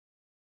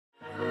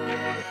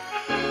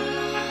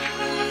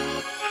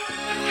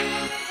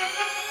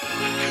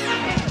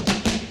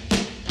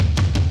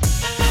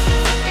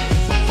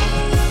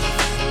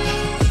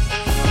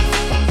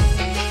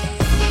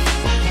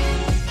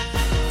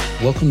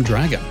welcome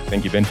Dragan.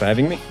 Thank you, Ben, for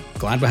having me.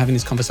 Glad we're having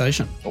this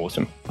conversation.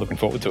 Awesome. Looking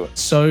forward to it.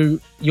 So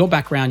your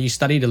background, you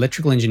studied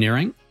electrical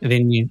engineering, and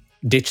then you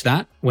ditched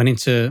that, went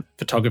into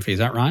photography. Is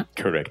that right?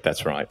 Correct.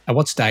 That's right. At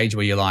what stage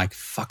were you like,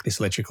 fuck this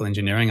electrical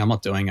engineering, I'm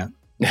not doing it?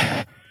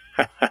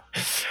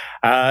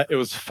 It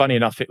was funny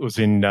enough. It was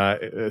a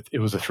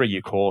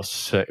 3-year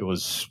course. It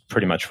was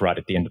pretty much right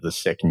at the end of the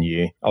second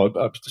year.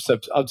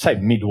 I'd say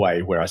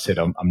midway where I said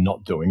I'm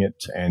not doing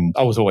it. And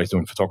I was always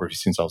doing photography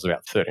since I was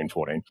about 13,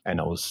 14. And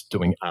I was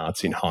doing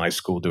arts in high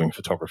school, doing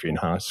photography in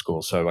high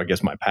school. So I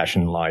guess my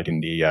passion lied in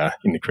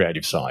the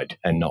creative side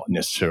and not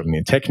necessarily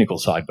in the technical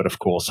side. But of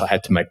course, I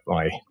had to make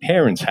my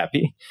parents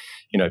happy,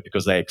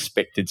 because they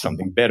expected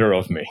something better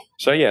of me.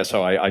 So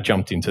I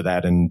jumped into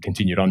that and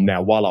continued on.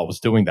 Now, while I was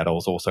doing that, I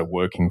was also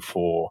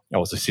I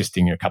was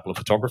assisting a couple of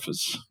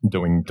photographers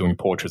doing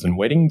portraits and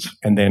weddings.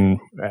 And then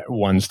at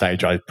one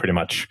stage, I pretty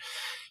much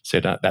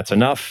said, that's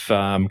enough.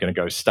 I'm going to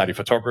go study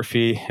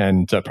photography,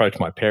 and approached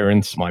my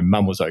parents. My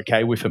mum was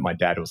okay with it. My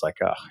dad was like,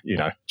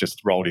 just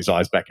rolled his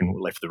eyes back and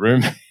left the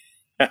room.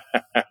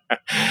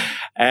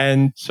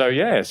 And so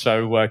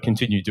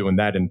continued doing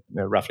that, and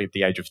roughly at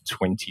the age of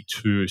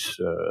 22,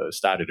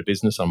 started a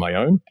business on my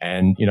own,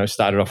 and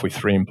started off with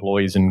 3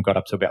 employees and got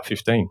up to about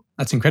 15.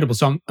 That's incredible.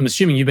 So I'm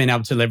assuming you've been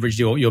able to leverage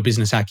your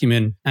business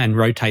acumen and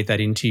rotate that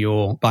into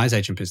your buyer's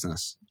agent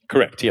business.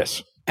 Correct.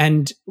 Yes.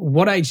 And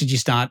what age did you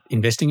start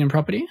investing in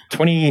property?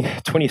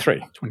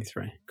 23.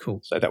 23. Cool.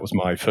 So that was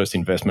my first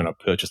investment. I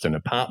purchased an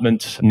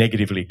apartment,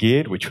 negatively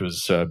geared, which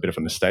was a bit of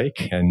a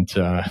mistake.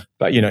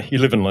 But you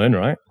live and learn,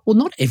 right? Well,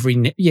 not every,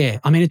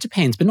 it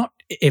depends, but not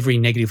every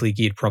negatively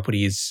geared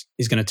property is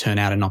going to turn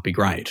out and not be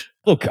great.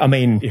 Look,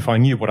 if I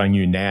knew what I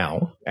knew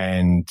now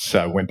and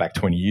went back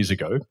 20 years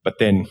ago, but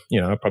then,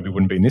 I probably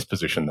wouldn't be in this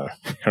position though,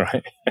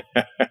 right?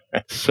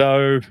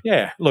 So,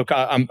 look,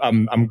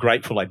 I'm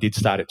grateful I did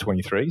start at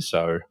 23,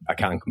 so I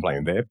can't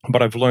complain there.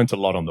 But I've learned a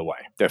lot on the way,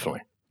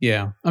 definitely.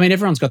 Yeah.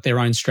 Everyone's got their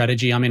own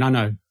strategy. I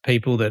know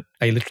people that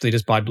they literally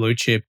just buy blue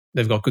chip.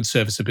 They've got good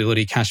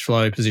serviceability, cash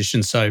flow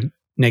position. So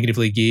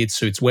negatively geared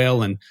suits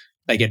well, and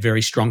they get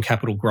very strong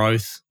capital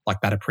growth.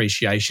 Like that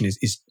appreciation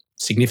is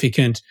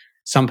significant.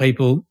 Some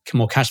people are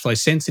more cash flow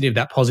sensitive.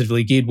 That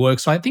positively geared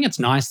works. So I think it's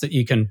nice that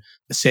you can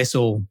assess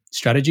all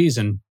strategies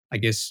and I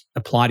guess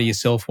apply to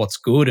yourself what's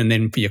good. And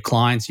then for your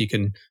clients, you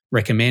can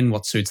recommend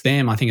what suits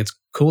them. I think it's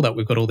cool that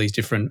we've got all these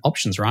different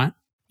options, right?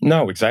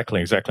 No,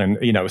 exactly. And,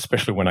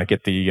 especially when I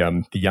get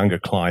the younger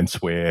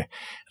clients where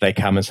they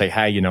come and say,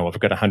 hey, I've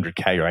got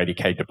 100K or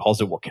 80K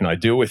deposit. What can I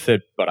do with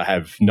it? But I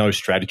have no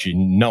strategy,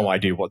 no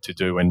idea what to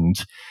do. And,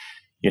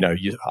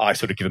 I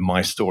sort of give them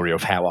my story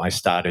of how I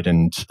started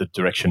and the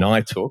direction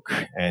I took.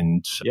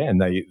 And,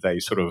 and they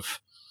sort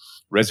of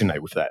resonate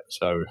with that.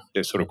 So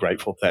they're sort of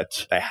grateful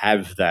that they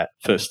have that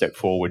first step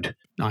forward.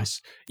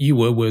 Nice. You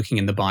were working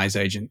in the buyer's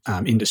agent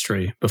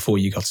industry before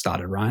you got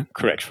started, right?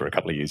 Correct. For a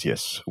couple of years,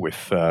 yes,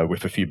 with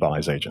a few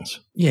buyer's agents.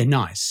 Yeah,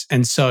 nice.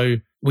 And so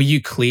were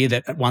you clear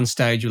that at one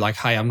stage you're like,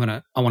 hey, I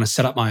want to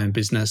set up my own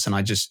business and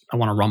I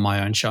want to run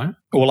my own show?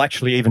 Well,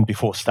 actually, even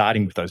before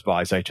starting with those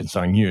buyer's agents,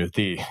 I knew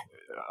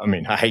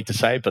I hate to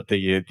say it, but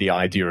the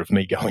idea of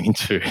me going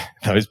into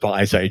those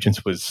buyer's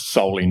agents was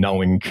solely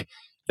knowing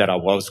that I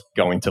was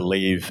going to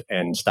leave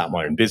and start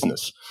my own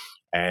business.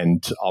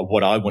 And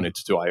what I wanted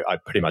to do, I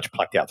pretty much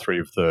plucked out 3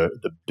 of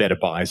the better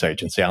buyer's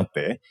agents out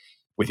there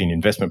within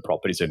investment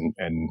properties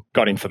and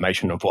got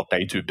information of what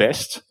they do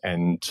best.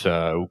 And,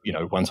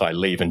 once I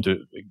leave and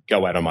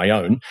go out on my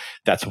own,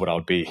 that's what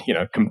I'll be,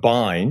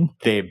 combine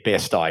their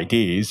best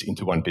ideas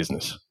into one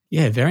business.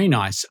 Yeah, very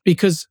nice.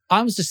 Because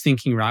I was just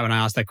thinking, right, when I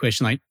asked that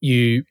question, like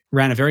you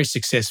ran a very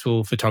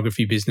successful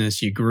photography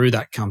business, you grew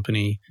that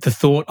company. The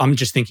thought, I'm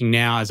just thinking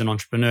now as an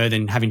entrepreneur,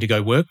 then having to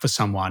go work for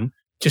someone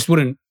just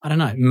wouldn't,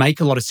 make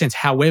a lot of sense.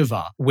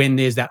 However, when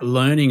there's that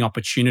learning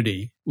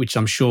opportunity, which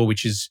I'm sure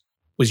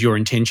was your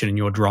intention and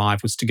your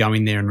drive was to go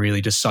in there and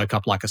really just soak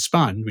up like a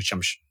sponge, which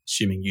I'm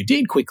assuming you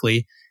did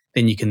quickly,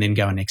 then you can then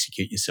go and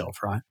execute yourself,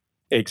 right?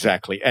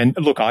 Exactly. And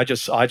look, I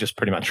just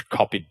pretty much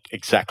copied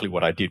exactly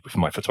what I did with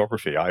my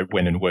photography. I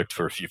went and worked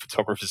for a few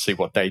photographers, see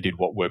what they did,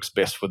 what works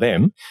best for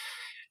them,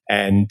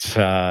 and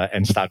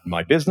started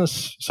my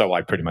business. So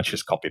I pretty much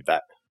just copied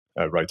that,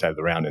 rotated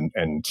around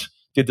and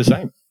did the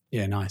same.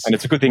 Yeah, nice. And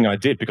it's a good thing I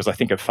did because I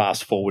think I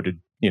fast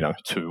forwarded,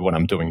 to what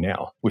I'm doing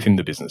now within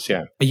the business.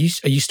 Yeah. Are you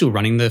still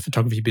running the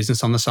photography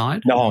business on the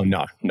side? No.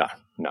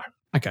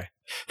 Okay.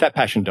 That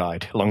passion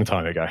died a long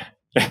time ago.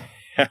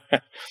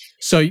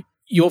 So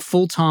you're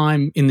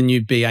full-time in the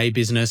new BA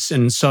business.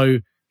 And so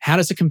how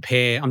does it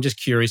compare? I'm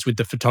just curious with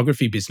the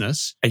photography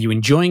business. Are you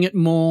enjoying it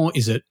more?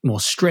 Is it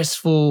more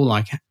stressful?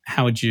 Like,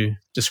 How would you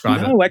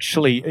describe it? No,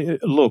 actually,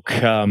 look,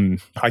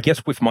 I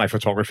guess with my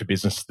photography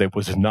business, there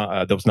was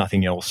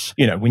nothing else.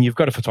 When you've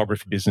got a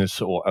photography business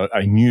or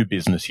a new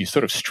business, you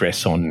sort of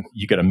stress on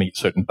you got to meet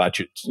certain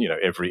budgets,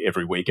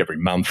 every week, every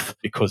month,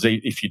 because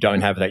if you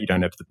don't have that, you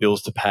don't have the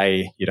bills to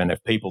pay, you don't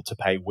have people to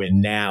pay. Where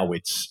now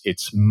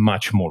it's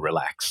much more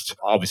relaxed.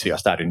 Obviously, I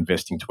started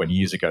investing 20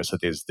 years ago, so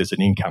there's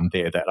an income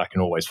there that I can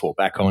always fall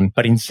back on.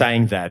 But in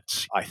saying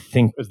that, I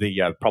think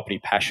the property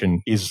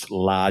passion is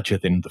larger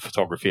than the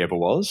photography ever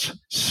was.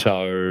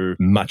 So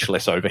much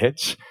less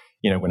overheads.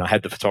 When I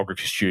had the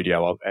photography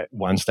studio, at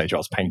one stage I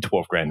was paying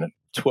 $12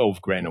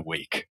 grand a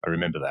week. I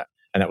remember that,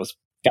 and that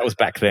was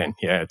back then,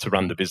 to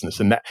run the business,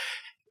 and that.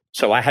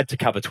 So I had to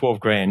cover 12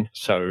 grand,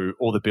 so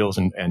all the bills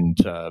and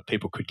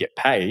people could get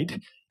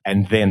paid,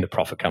 and then the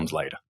profit comes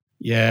later.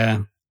 Yeah,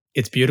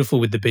 it's beautiful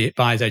with the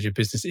buyer's agent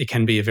business. It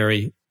can be a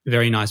very,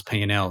 very nice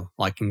P&L,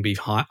 like can be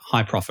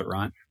high profit,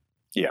 right?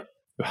 Yeah.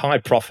 High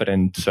profit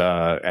and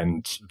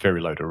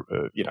very low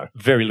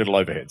very little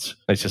overheads.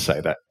 Let's just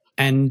say that.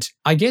 And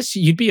I guess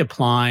you'd be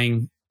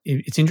applying.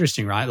 It's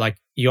interesting, right? Like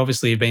you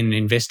obviously have been an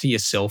investor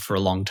yourself for a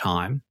long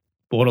time,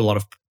 bought a lot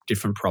of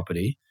different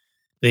property.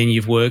 Then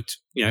you've worked,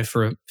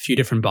 for a few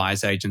different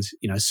buyers agents,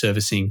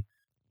 servicing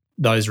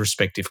those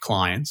respective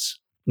clients.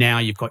 Now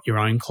you've got your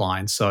own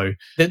clients. So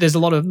there's a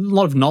lot of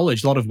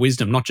knowledge, a lot of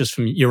wisdom, not just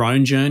from your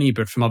own journey,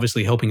 but from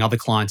obviously helping other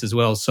clients as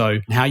well. So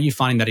how are you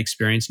finding that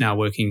experience now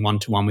working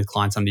one-to-one with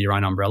clients under your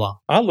own umbrella?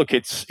 Oh, look,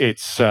 it's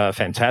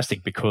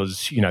fantastic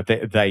because,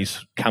 they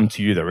come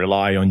to you, they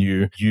rely on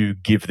you. You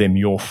give them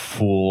your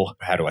full,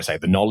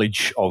 the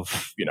knowledge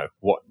of,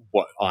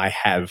 what I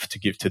have to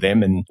give to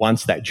them. And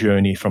once that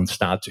journey from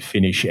start to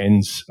finish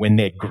ends, when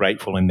they're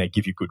grateful and they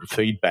give you good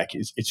feedback,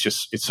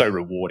 it's so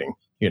rewarding,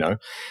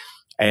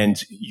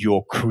 and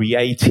you're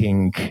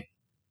creating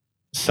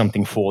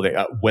something for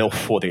their wealth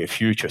for their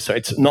future. So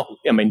it's not,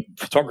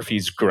 photography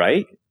is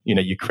great.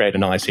 You create a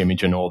nice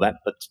image and all that,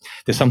 but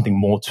there's something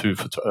more to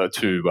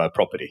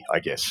property, I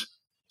guess.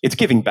 It's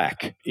giving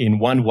back. In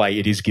one way,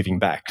 it is giving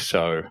back.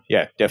 So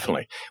yeah,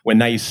 definitely. When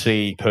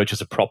they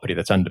purchase a property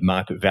that's under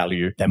market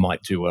value, they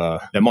might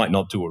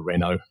not do a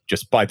reno.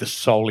 Just by the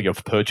solely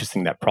of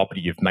purchasing that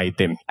property, you've made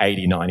them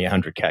 80, 90,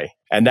 100K.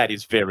 And that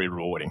is very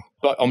rewarding,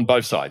 but on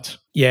both sides.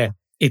 Yeah.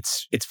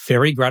 It's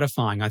very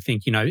gratifying. I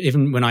think,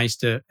 even when I used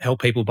to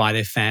help people buy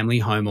their family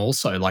home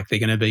also, like they're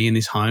going to be in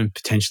this home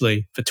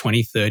potentially for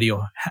 20, 30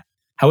 or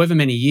however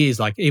many years,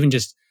 like even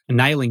just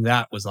nailing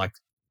that was like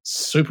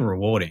super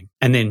rewarding.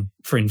 And then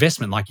for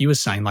investment, like you were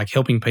saying, like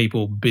helping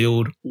people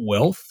build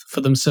wealth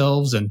for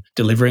themselves and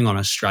delivering on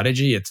a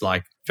strategy, it's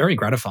like very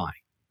gratifying.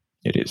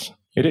 It is.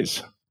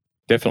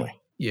 Definitely.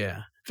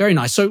 Yeah. Very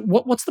nice. So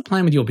what's the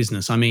plan with your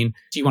business? Do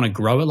you want to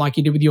grow it like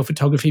you did with your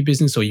photography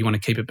business, or you want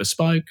to keep it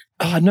bespoke?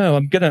 Oh, no,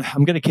 I'm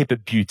gonna keep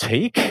it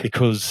boutique,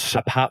 because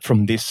apart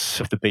from this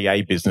of the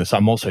BA business,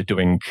 I'm also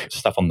doing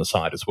stuff on the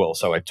side as well.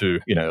 So I do,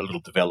 little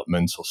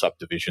developments or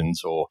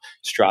subdivisions or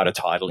strata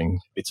titling,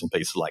 bits and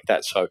pieces like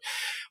that. So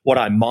what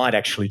I might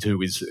actually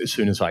do is, as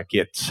soon as I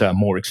get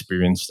more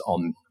experienced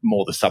on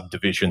more the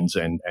subdivisions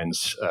and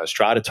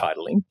strata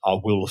titling, I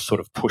will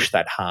sort of push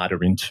that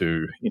harder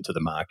into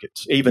the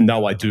market. Even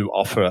though I do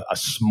offer a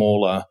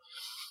smaller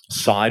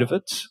side of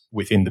it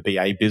within the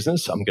BA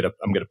business, I'm gonna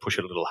push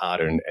it a little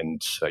harder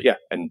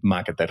and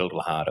market that a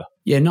little harder.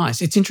 Yeah,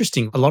 nice. It's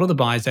interesting. A lot of the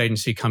buyers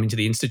agents who come into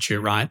the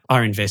institute, right,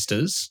 are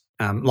investors.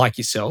 Like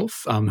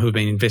yourself, who have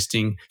been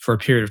investing for a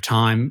period of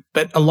time.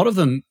 But a lot of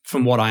them,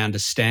 from what I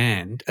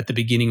understand, at the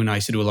beginning when I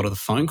used to do a lot of the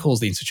phone calls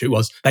at the Institute,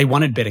 was they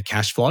wanted better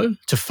cash flow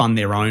to fund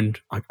their own,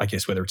 I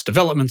guess, whether it's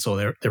developments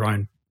or their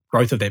own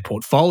growth of their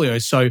portfolio.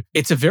 So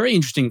it's a very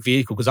interesting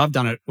vehicle, because I've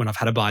done it when I've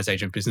had a buyer's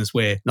agent business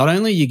where not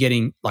only are you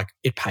getting, like,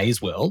 it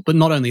pays well, but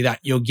not only that,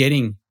 you're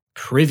getting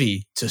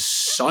privy to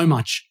so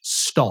much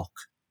stock,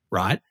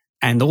 right?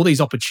 And all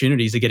these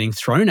opportunities are getting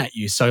thrown at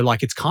you. So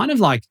like, it's kind of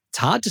like, it's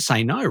hard to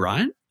say no,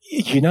 right?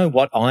 You know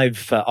what?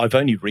 I've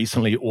only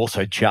recently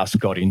also just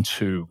got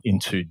into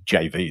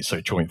JVs,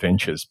 so joint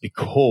ventures,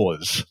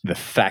 because the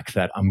fact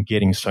that I'm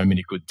getting so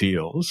many good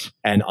deals,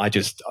 and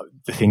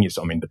the thing is,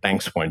 the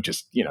banks won't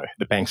just,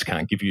 the banks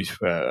can't give you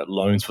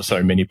loans for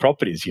so many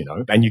properties,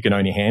 and you can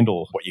only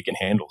handle what you can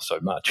handle so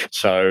much.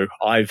 So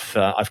I've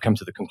come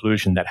to the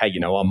conclusion that, hey,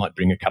 I might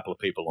bring a couple of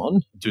people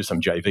on, do some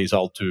JVs.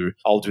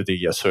 I'll do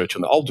the search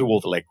on I'll do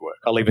all the legwork.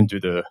 I'll even do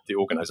the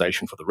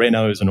organisation for the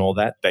renos and all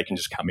that. They can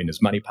just come in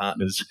as money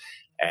partners.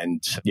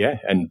 And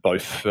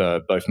both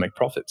make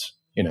profits,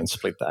 and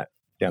split that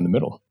down the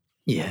middle.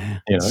 Yeah,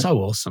 so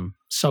awesome.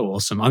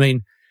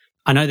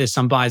 I know there's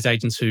some buyers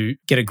agents who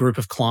get a group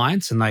of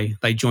clients and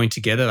they join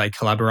together, they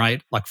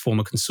collaborate, like form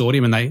a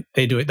consortium, and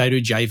they do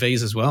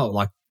JVs as well,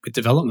 like with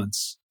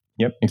developments.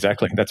 Yep,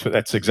 exactly.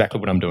 That's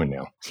exactly what I'm doing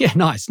now. Yeah,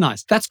 nice.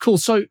 That's cool.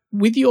 So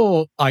with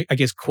your, I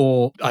guess,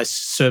 core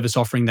service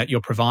offering that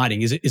you're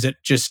providing, is it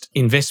just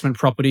investment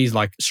properties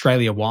like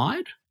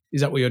Australia-wide?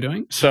 Is that what you're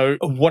doing? So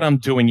what I'm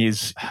doing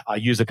is I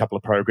use a couple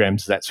of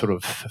programs that sort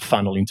of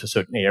funnel into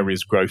certain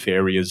areas, growth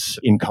areas,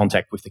 in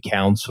contact with the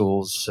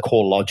councils,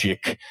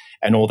 CoreLogic,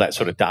 and all that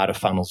sort of data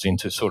funnels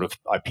into sort of,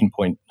 I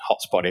pinpoint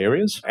hotspot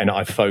areas. And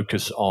I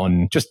focus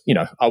on just,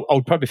 I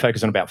would probably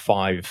focus on about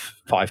five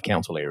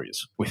council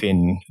areas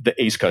within the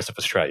east coast of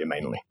Australia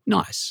mainly.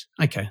 Nice.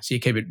 Okay. So you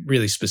keep it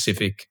really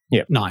specific.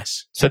 Yeah.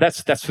 Nice. So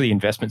that's for the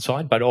investment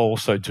side, but I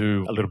also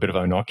do a little bit of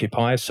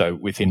owner-occupier. So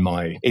within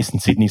my Eastern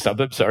Sydney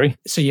suburb,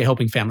 So you're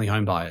helping family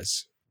home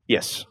buyers?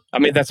 Yes. I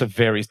mean, that's a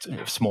very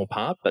small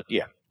part, but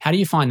yeah. How do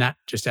you find that,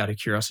 just out of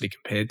curiosity,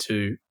 compared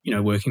to,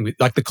 working with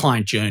like the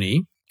client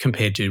journey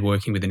compared to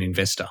working with an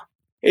investor?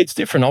 It's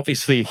different.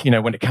 Obviously,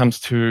 when it comes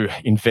to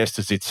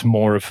investors, it's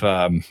more of,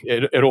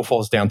 it all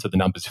falls down to the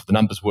numbers. If the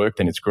numbers work,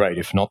 then it's great.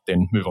 If not,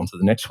 then move on to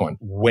the next one.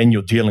 When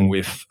you're dealing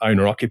with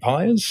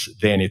owner-occupiers,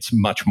 then it's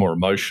much more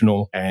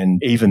emotional.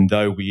 And even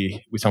though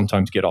we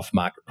sometimes get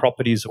off-market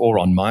properties or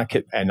on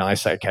market, and I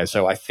say, okay,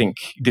 so I think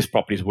this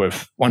property is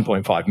worth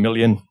 1.5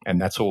 million,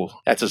 and that's all.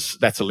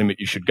 That's a limit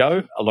you should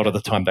go. A lot of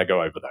the time they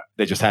go over that.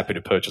 They're just happy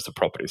to purchase the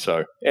property.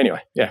 So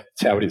anyway, yeah,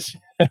 it's how it is.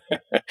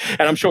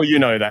 And I'm sure you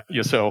know that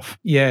yourself.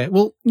 Yeah.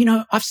 Well,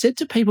 I've said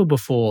to people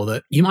before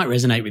that you might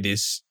resonate with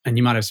this and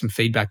you might have some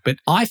feedback, but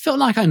I felt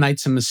like I made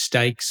some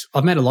mistakes.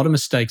 I've made a lot of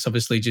mistakes,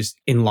 obviously, just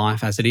in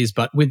life as it is.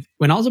 But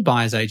when I was a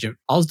buyer's agent,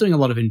 I was doing a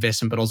lot of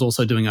investment, but I was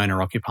also doing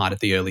owner-occupied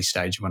at the early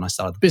stage when I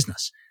started the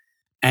business.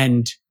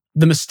 And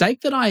the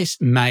mistake that I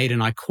made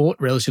and I caught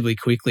relatively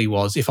quickly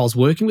was, if I was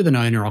working with an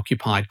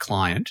owner-occupied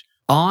client,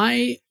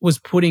 I was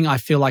putting, I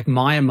feel like,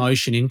 my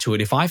emotion into it.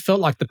 If I felt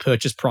like the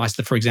purchase price,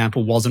 that, for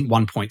example, wasn't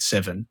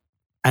 1.7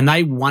 and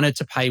they wanted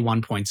to pay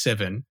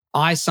 1.7,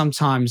 I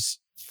sometimes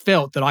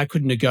felt that I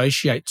could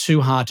negotiate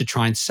too hard to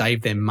try and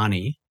save them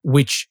money,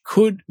 which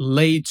could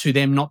lead to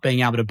them not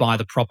being able to buy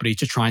the property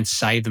to try and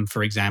save them,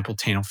 for example,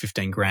 10 or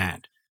 15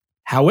 grand.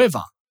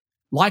 However,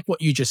 like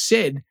what you just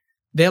said,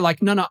 they're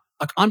like, no,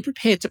 like, I'm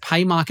prepared to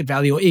pay market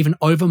value or even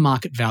over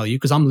market value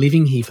because I'm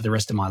living here for the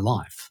rest of my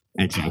life.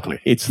 Exactly.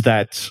 It's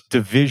that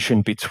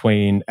division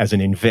between, as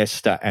an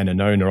investor and an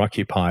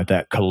owner-occupier,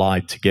 that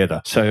collide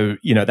together. So,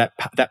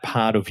 that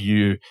part of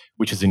you,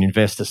 which as an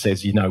investor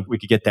says, we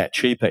could get that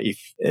cheaper.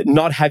 If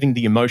not having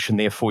the emotion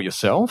there for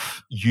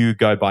yourself, you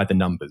go by the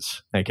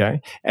numbers,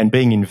 okay? And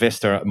being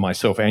investor,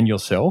 myself and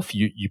yourself,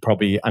 you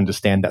probably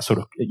understand that sort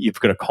of, you've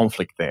got a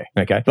conflict there,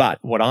 okay? But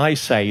what I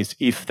say is,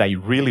 if they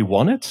really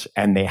want it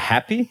and they're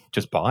happy,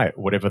 just buy it,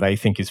 whatever they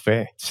think is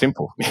fair.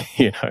 Simple,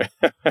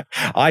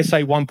 I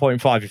say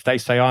 1.5. If they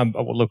say,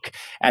 look,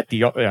 at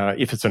the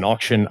if it's an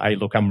auction,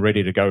 look, I'm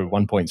ready to go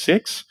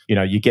 1.6.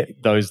 You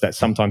get those that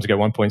sometimes go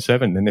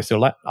 1.7, and they're still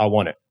like, I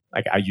want it.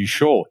 Like, are you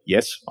sure?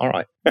 Yes. All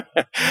right.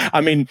 I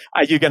mean,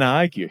 are you going to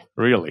argue,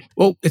 really?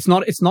 Well, it's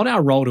not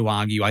our role to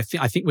argue. I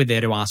think we're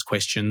there to ask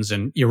questions.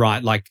 And you're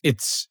right. Like,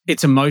 it's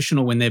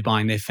emotional when they're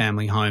buying their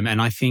family home.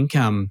 And I think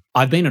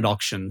I've been at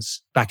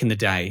auctions back in the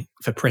day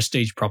for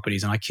prestige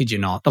properties, and I kid you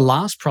not, the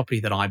last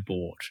property that I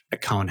bought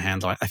at Cohen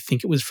Handler, I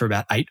think it was for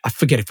about 8. I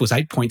forget if it was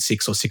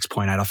 8.6 or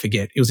 6.8. I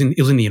forget. It was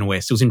in the inner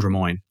west. It was in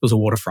Drummoyne. It was a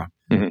waterfront.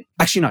 Mm-hmm.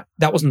 Actually, no,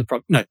 that wasn't the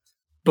problem. No,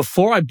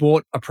 before I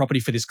bought a property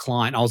for this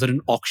client, I was at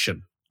an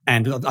auction.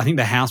 And I think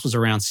the house was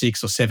around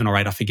 6 or 7 or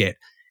 8, I forget.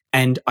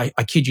 And I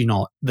kid you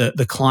not,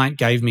 the client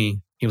gave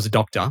me, he was a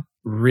doctor,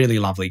 really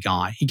lovely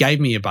guy. He gave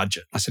me a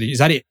budget. I said, is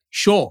that it?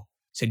 Sure.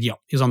 He said, yeah.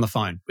 He was on the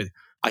phone with,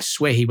 I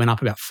swear he went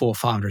up about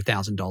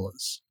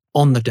 $400,000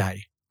 on the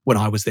day when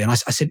I was there. And I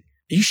said,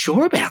 are you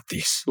sure about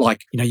this?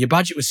 Like, your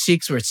budget was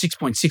 6 or at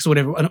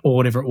 6.6 or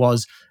whatever it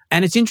was.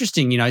 And it's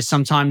interesting,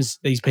 sometimes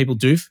these people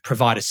do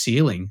provide a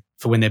ceiling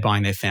for when they're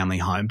buying their family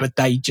home, but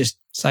they just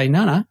say,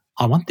 no,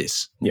 I want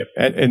this. Yeah,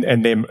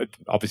 and then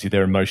obviously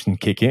their emotions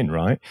kick in,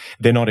 right?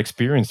 They're not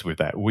experienced with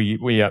that. We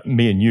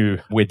me and you,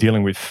 we're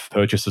dealing with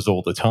purchases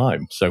all the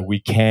time, so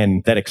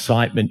that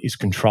excitement is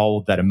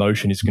controlled, that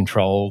emotion is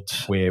controlled.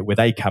 Where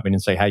they come in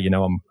and say, hey,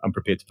 I'm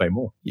prepared to pay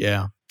more.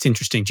 Yeah, it's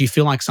interesting. Do you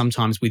feel like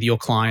sometimes with your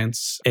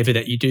clients ever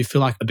that you do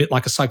feel like a bit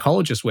like a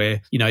psychologist,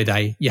 where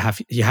you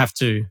have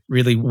to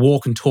really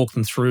walk and talk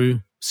them through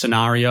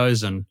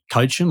scenarios and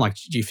coach them? Like,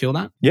 do you feel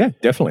that? Yeah,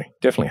 definitely,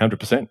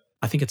 100%.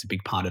 I think it's a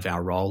big part of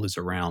our role is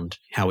around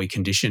how we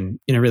condition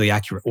in a really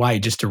accurate way,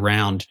 just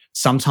around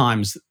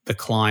sometimes the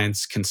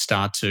clients can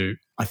start to,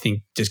 I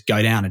think, just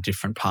go down a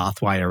different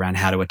pathway around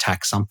how to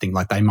attack something.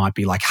 Like they might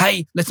be like,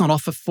 hey, let's not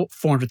offer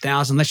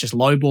 400,000. Let's just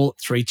lowball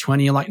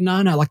 320. You're like,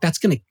 no, like that's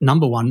going to,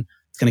 number one,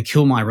 it's going to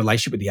kill my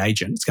relationship with the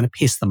agent. It's going to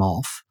piss them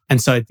off.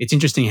 And so it's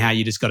interesting how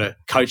you just got to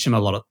coach them a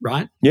lot,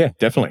 right? Yeah,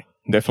 definitely.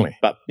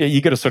 But yeah, you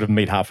got to sort of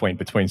meet halfway in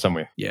between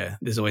somewhere. Yeah,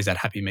 there's always that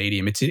happy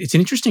medium. It's an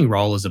interesting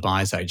role as a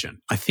buyer's agent.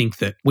 I think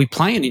that we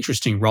play an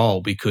interesting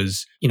role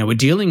because, we're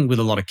dealing with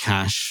a lot of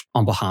cash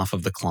on behalf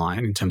of the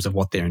client in terms of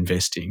what they're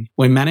investing.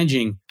 We're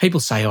managing, people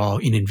say,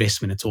 in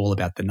investment, it's all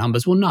about the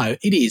numbers. Well, no,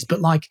 it is, but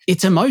like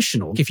it's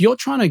emotional. If you're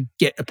trying to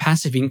get a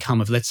passive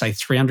income of, let's say,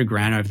 300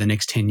 grand over the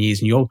next 10 years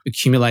and you're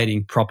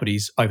accumulating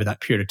properties over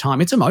that period of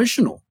time, it's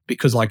emotional.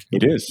 Because like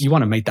it is. You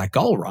want to meet that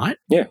goal, right?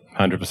 Yeah,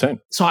 100%.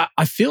 So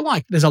I feel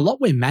like there's a lot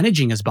we're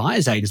managing as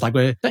buyers agents. Like,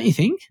 don't you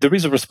think? There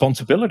is a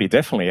responsibility,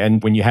 definitely.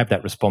 And when you have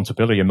that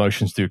responsibility,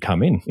 emotions do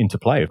come into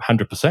play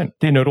 100%.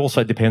 Then it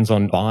also depends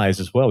on buyers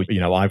as well.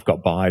 I've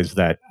got buyers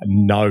that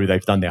know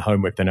they've done their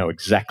homework. They know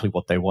exactly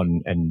what they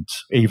want. And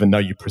even though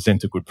you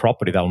present a good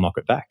property, they'll knock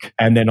it back.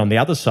 And then on the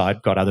other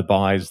side, got other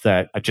buyers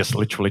that are just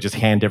literally just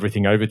hand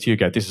everything over to you,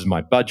 go, this is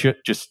my budget,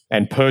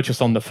 and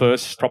purchase on the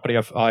first property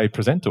I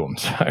present to them.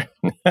 So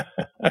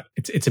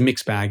it's a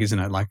mixed bag, isn't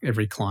it? Like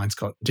every client's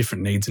got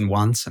different needs and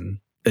wants and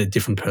their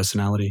different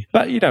personality.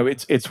 But,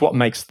 it's what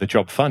makes the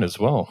job fun as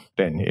well,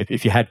 Ben.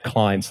 If you had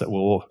clients that were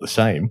all the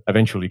same,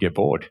 eventually you get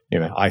bored,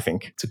 I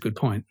think. It's a good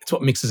point. It's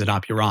what mixes it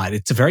up. You're right.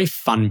 It's a very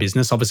fun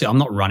business. Obviously, I'm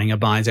not running a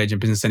buyer's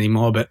agent business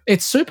anymore, but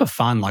it's super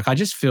fun. Like, I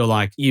just feel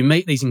like you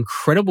meet these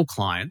incredible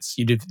clients.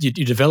 You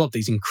develop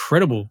these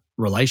incredible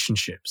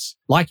relationships.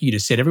 Like you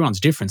just said, everyone's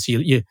different. So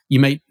you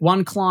meet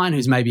one client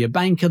who's maybe a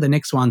banker, the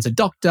next one's a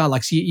doctor.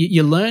 Like, so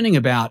you're learning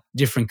about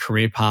different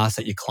career paths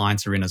that your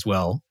clients are in as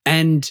well.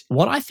 And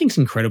what I think is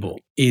incredible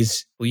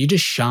is, you're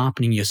just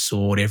sharpening your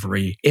sword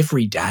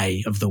every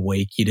day of the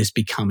week. You're just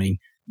becoming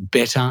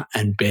better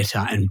and better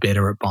and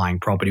better at buying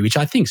property, which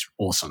I think is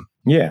awesome.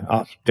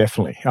 Yeah,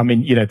 definitely. I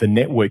mean, the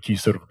network you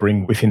sort of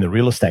bring within the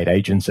real estate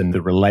agents and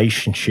the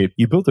relationship,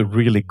 you build a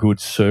really good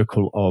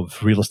circle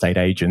of real estate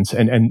agents.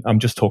 And I'm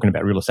just talking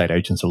about real estate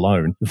agents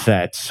alone,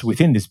 that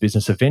within this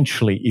business,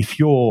 eventually, if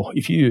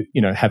you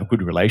have a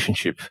good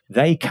relationship,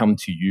 they come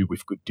to you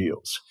with good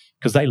deals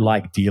because they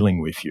like dealing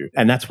with you.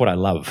 And that's what I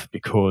love,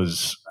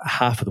 because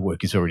half of the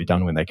work is already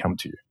done when they come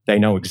to you. They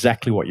know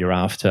exactly what you're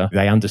after.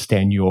 They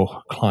understand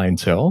your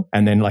clientele.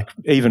 And then, like,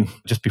 even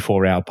just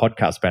before our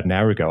podcast about an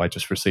hour ago, I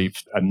just received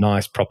a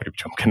nice property,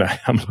 which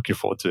I'm looking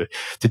forward to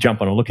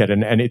jump on and look at.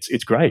 And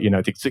it's great.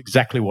 It's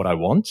exactly what I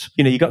want.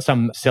 You got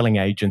some selling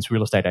agents,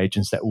 real estate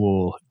agents that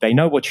they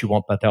know what you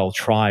want, but they'll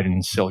try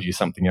and sell you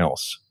something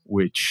else,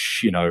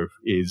 which,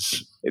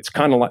 it's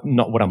kind of like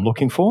not what I'm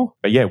looking for.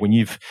 But yeah, when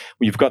you've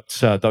got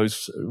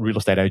those real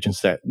estate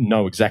agents that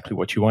know exactly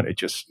what you want,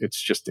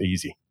 it's just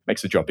easy.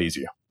 Makes the job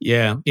easier.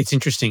 Yeah, it's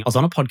interesting. I was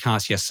on a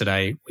podcast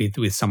yesterday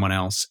with someone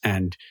else,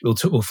 and we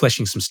were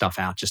fleshing some stuff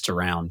out just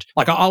around,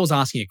 like, I was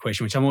asking a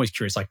question, which I'm always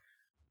curious, like,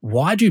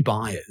 why do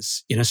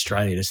buyers in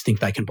Australia just think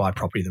they can buy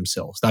property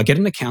themselves? They'll get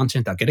an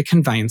accountant, they'll get a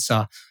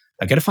conveyancer,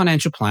 they'll get a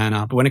financial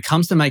planner, but when it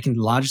comes to making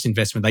the largest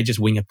investment, they just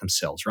wing it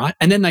themselves, right?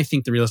 And then they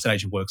think the real estate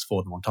agent works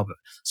for them on top of it.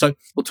 So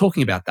we're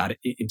talking about that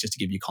just to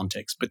give you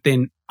context. But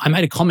then I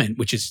made a comment,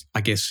 which is, I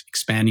guess,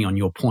 expanding on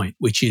your point,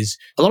 which is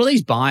a lot of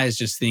these buyers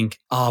just think,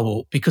 oh,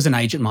 well, because an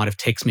agent might have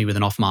texted me with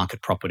an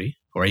off-market property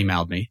or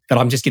emailed me, that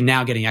I'm just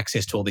now getting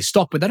access to all this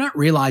stock. But they don't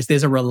realize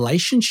there's a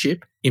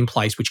relationship in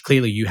place, which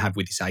clearly you have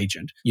with this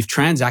agent. You've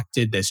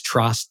transacted, there's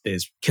trust,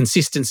 there's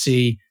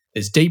consistency,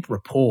 there's deep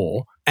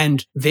rapport.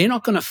 And they're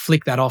not going to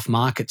flick that off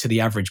market to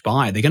the average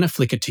buyer. They're going to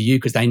flick it to you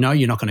because they know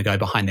you're not going to go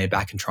behind their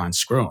back and try and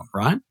screw them,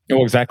 right?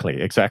 Oh,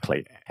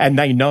 exactly. And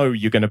they know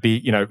you're going to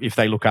be, if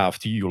they look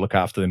after you, you'll look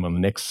after them on the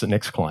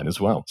next client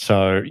as well.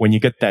 So when you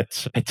get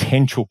that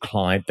potential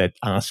client that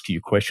asks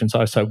you questions,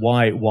 so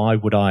why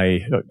would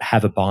I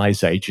have a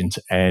buyer's agent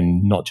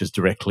and not just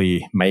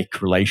directly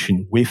make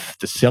relation with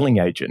the selling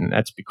agent? And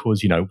that's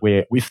because,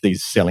 we're with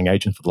these selling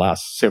agents for the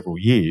last several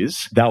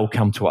years. They'll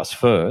come to us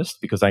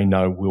first because they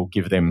know we'll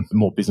give them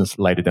more business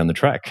later down the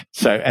track.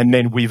 So, and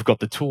then we've got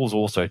the tools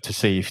also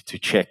to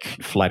check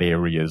flat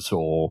areas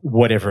or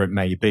whatever it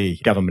may be,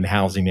 government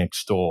housing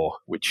next door,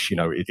 which,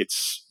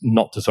 it's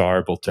not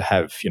desirable to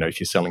have, if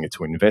you're selling it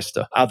to an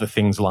investor. Other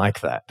things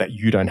like that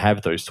you don't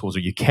have those tools, or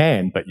you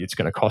can, but it's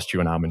going to cost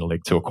you an arm and a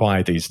leg to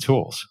acquire these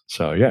tools.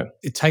 So, yeah.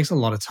 It takes a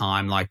lot of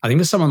time. Like, I think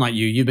for someone like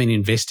you've been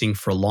investing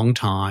for a long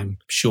time.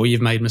 Sure,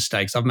 you've made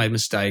mistakes. I've made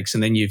mistakes.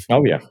 And then you've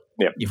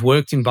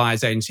worked in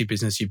buyer's agency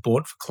business, you've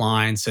bought for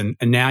clients, and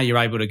now you're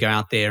able to go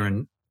out there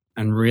and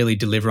really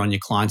deliver on your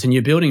clients. And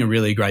you're building a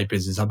really great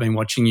business. I've been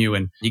watching you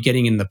and you're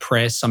getting in the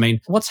press. I mean,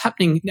 what's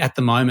happening at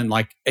the moment?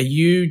 Like, are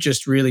you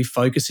just really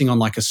focusing on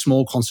like a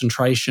small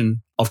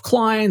concentration of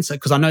clients?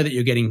 Because I know that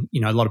you're getting,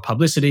 a lot of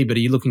publicity, but are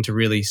you looking to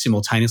really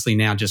simultaneously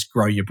now just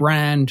grow your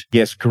brand?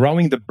 Yes,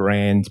 growing the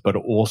brand, but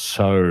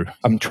also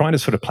I'm trying to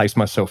sort of place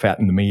myself out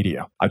in the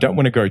media. I don't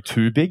want to go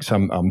too big, so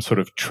I'm sort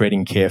of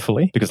treading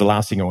carefully, because the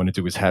last thing I want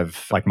to do is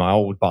have, like, my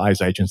old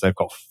buyer's agents, they've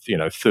got,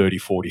 30,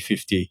 40,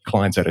 50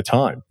 clients at a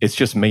time. It's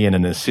just me and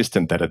an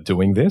assistant that are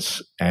doing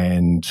this.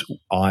 And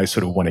I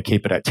sort of want to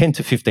keep it at 10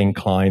 to 15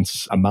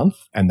 clients a month,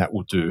 and that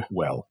will do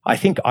well. I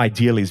think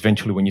ideally,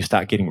 eventually, when you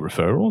start getting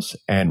referrals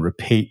and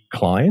repeat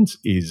clients,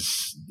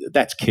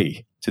 that's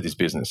key to this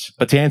business.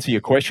 But to answer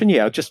your question,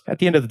 just at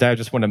the end of the day, I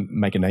just want to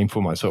make a name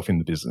for myself in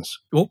the business.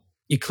 Well,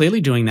 you're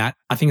clearly doing that.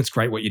 I think it's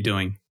great what you're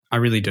doing. I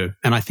really do.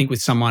 And I think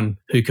with someone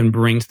who can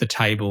bring to the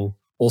table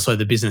also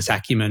the business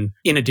acumen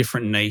in a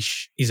different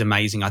niche is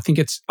amazing.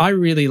 I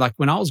really, like,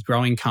 when I was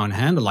growing Cohen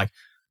Handler, like,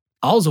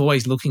 I was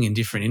always looking in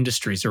different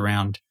industries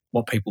around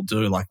what people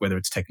do, like whether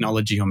it's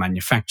technology or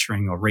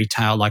manufacturing or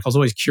retail. Like, I was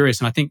always curious.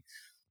 And I think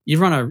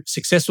you've run a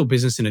successful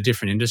business in a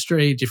different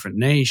industry, different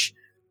niche.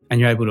 and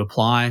you're able to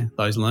apply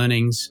those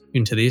learnings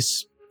into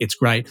this, it's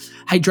great.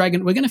 Hey,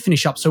 Dragon, we're going to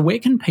finish up. So where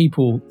can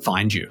people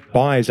find you?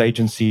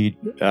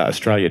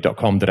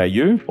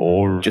 buyersagencyaustralia.com.au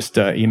or just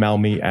email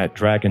me at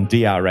dragan,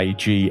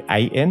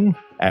 DRAGAN,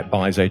 at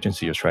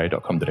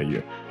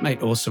buyersagencyaustralia.com.au.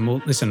 Mate, awesome.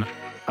 Well, listen,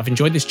 I've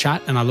enjoyed this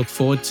chat and I look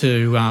forward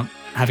to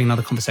having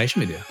another conversation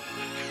with you.